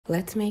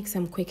Let's make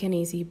some quick and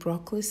easy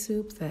broccoli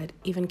soup that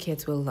even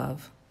kids will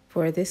love.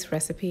 For this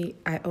recipe,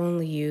 I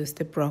only use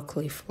the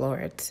broccoli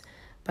florets,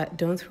 but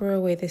don't throw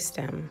away the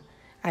stem.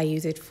 I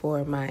use it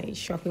for my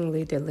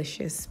shockingly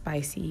delicious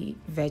spicy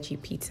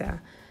veggie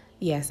pizza.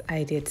 Yes,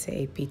 I did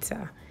say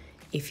pizza.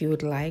 If you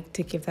would like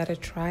to give that a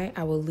try,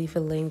 I will leave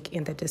a link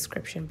in the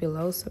description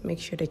below, so make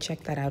sure to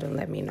check that out and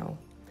let me know.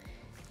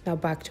 Now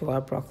back to our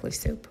broccoli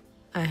soup.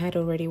 I had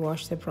already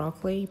washed the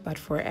broccoli, but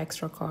for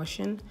extra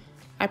caution,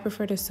 I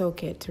prefer to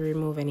soak it to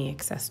remove any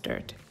excess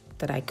dirt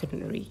that I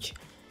couldn't reach.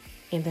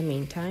 In the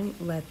meantime,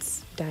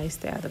 let's dice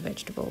the other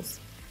vegetables.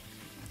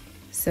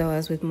 So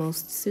as with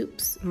most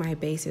soups, my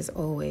base is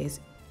always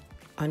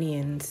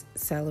onions,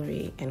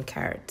 celery, and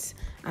carrots.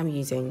 I'm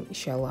using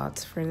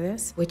shallots for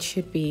this, which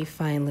should be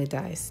finely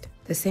diced.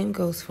 The same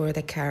goes for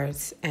the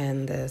carrots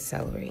and the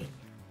celery.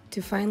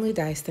 To finely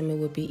dice them, it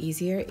would be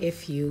easier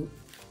if you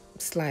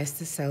slice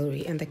the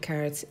celery and the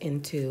carrots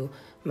into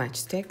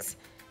matchsticks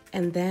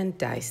and then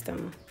dice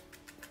them.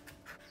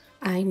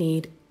 I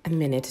need a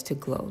minute to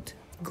gloat.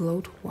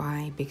 Gloat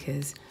why?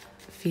 Because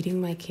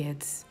feeding my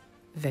kids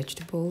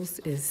vegetables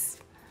is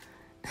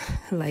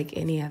like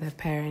any other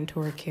parent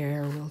or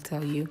carer will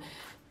tell you,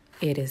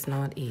 it is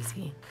not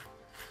easy.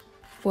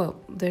 Well,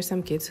 there's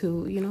some kids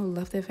who,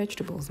 love their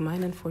vegetables.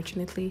 Mine,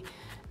 unfortunately,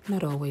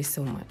 not always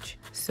so much.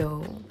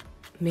 So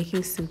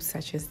making soups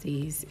such as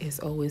these is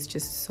always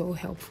just so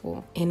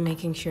helpful in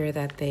making sure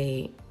that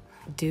they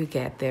do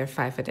get their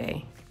 5 a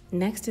day.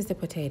 Next is the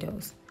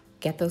potatoes.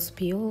 Get those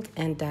peeled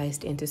and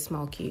diced into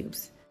small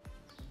cubes.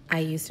 I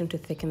used them to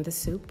thicken the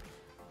soup,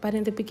 but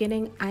in the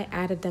beginning, I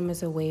added them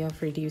as a way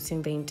of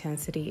reducing the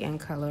intensity and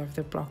color of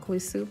the broccoli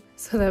soup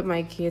so that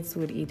my kids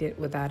would eat it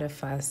without a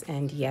fuss,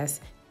 and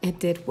yes, it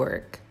did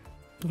work.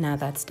 Now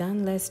that's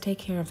done, let's take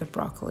care of the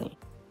broccoli.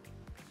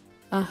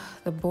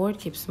 The board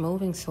keeps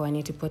moving, so I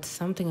need to put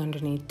something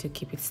underneath to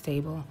keep it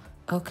stable.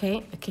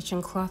 Okay, a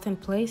kitchen cloth in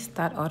place,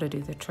 that ought to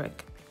do the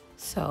trick.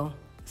 So,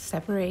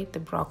 separate the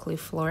broccoli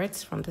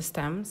florets from the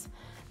stems,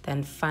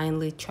 then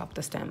finely chop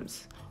the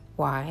stems.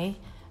 Why?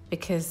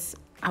 Because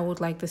I would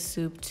like the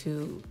soup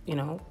to,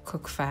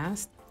 cook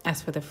fast.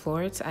 As for the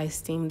florets, I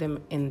steam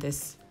them in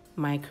this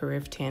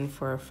microwave tin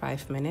for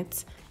 5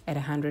 minutes at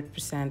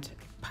 100%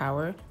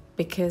 power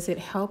because it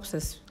helps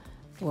us,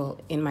 well,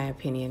 in my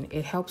opinion,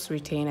 it helps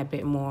retain a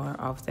bit more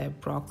of the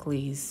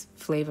broccoli's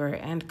flavor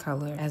and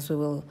color as we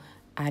will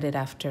add it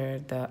after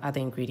the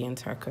other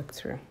ingredients are cooked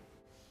through.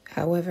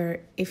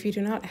 However, if you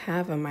do not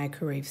have a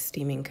microwave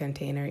steaming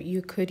container,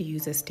 you could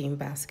use a steam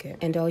basket.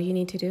 And all you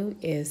need to do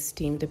is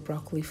steam the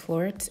broccoli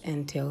florets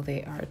until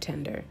they are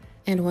tender.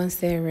 And once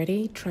they are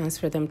ready,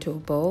 transfer them to a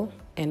bowl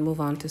and move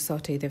on to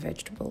saute the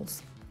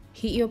vegetables.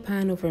 Heat your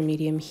pan over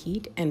medium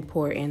heat and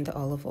pour in the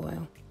olive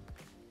oil,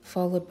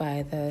 followed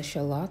by the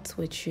shallots,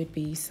 which should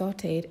be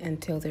sauteed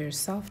until they're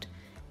soft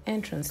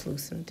and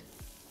translucent.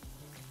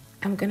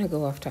 I'm gonna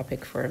go off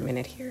topic for a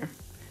minute here.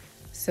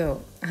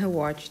 So I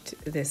watched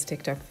this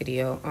TikTok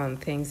video on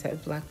things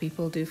that Black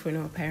people do for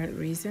no apparent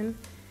reason.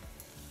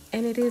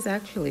 And it is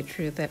actually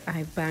true that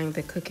I banged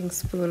the cooking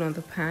spoon on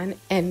the pan.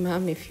 And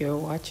Mom, if you're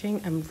watching,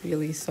 I'm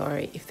really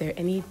sorry. If there are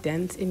any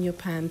dents in your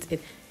pans,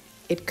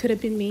 it could have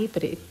been me,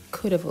 but it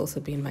could have also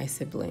been my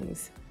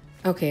siblings.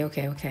 Okay.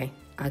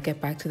 I'll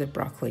get back to the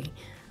broccoli.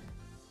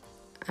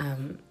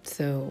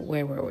 So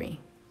where were we?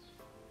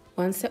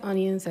 Once the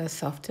onions are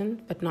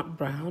softened but not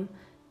brown,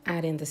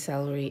 add in the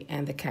celery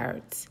and the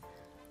carrots.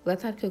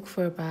 Let that cook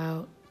for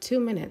about 2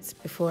 minutes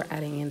before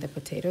adding in the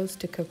potatoes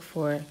to cook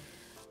for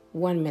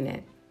 1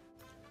 minute.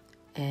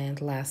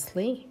 And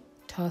lastly,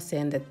 toss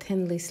in the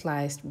thinly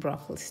sliced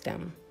broccoli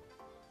stem.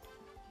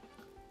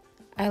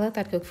 I let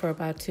that cook for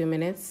about 2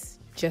 minutes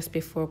just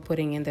before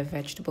putting in the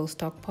vegetable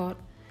stock pot.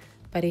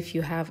 But if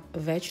you have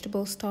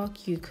vegetable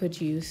stock, you could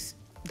use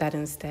that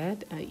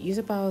instead. Use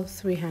about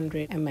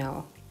 300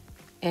 ml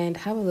and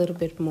have a little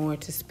bit more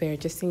to spare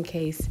just in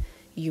case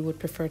you would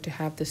prefer to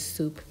have the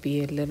soup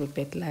be a little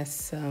bit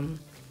less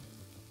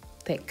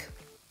thick.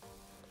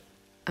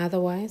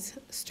 Otherwise,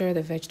 stir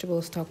the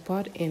vegetable stock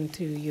pot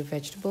into your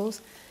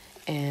vegetables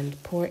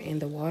and pour in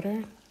the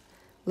water.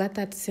 Let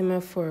that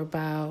simmer for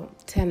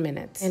about 10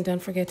 minutes and don't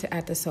forget to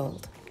add the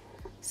salt.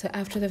 So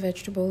after the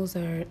vegetables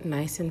are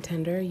nice and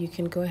tender, you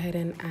can go ahead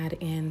and add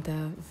in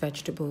the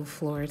vegetable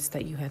florets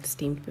that you had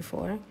steamed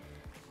before.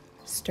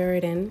 Stir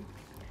it in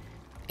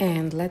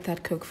and let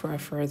that cook for a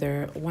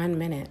further 1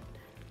 minute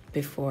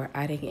before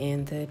adding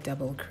in the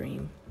double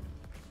cream.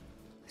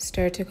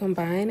 Stir to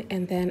combine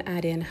and then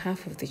add in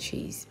half of the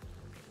cheese.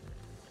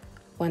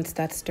 Once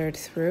that's stirred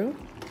through,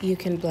 you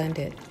can blend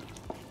it.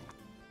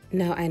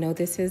 Now I know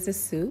this is a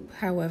soup,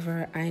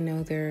 however, I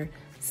know there are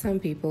some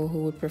people who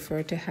would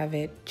prefer to have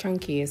it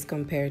chunky as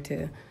compared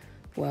to,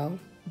 well,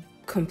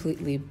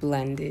 completely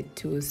blended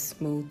to a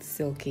smooth,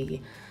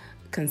 silky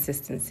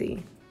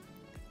consistency.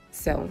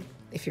 So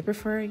if you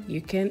prefer, you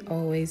can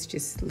always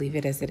just leave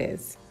it as it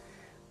is.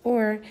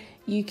 Or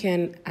you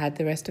can add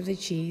the rest of the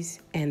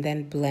cheese and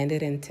then blend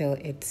it until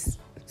it's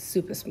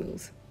super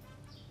smooth.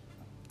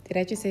 Did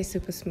I just say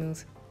super smooth?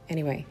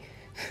 Anyway,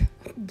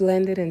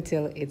 Blend it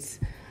until it's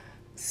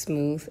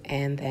smooth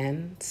and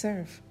then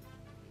serve.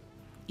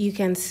 You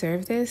can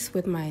serve this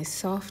with my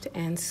soft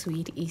and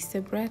sweet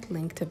Easter bread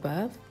linked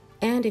above.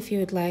 And if you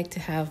would like to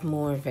have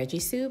more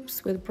veggie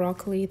soups with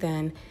broccoli,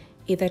 then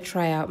either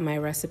try out my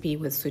recipe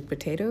with sweet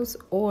potatoes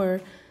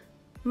or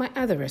my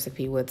other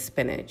recipe with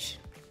spinach.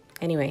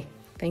 Anyway,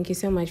 thank you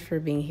so much for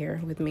being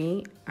here with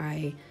me.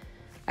 I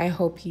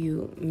hope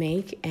you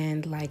make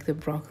and like the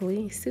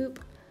broccoli soup.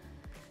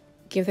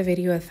 Give the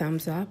video a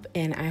thumbs up,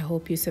 and I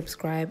hope you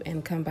subscribe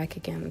and come back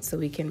again so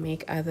we can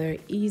make other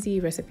easy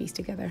recipes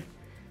together.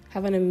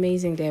 Have an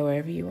amazing day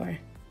wherever you are.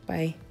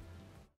 Bye.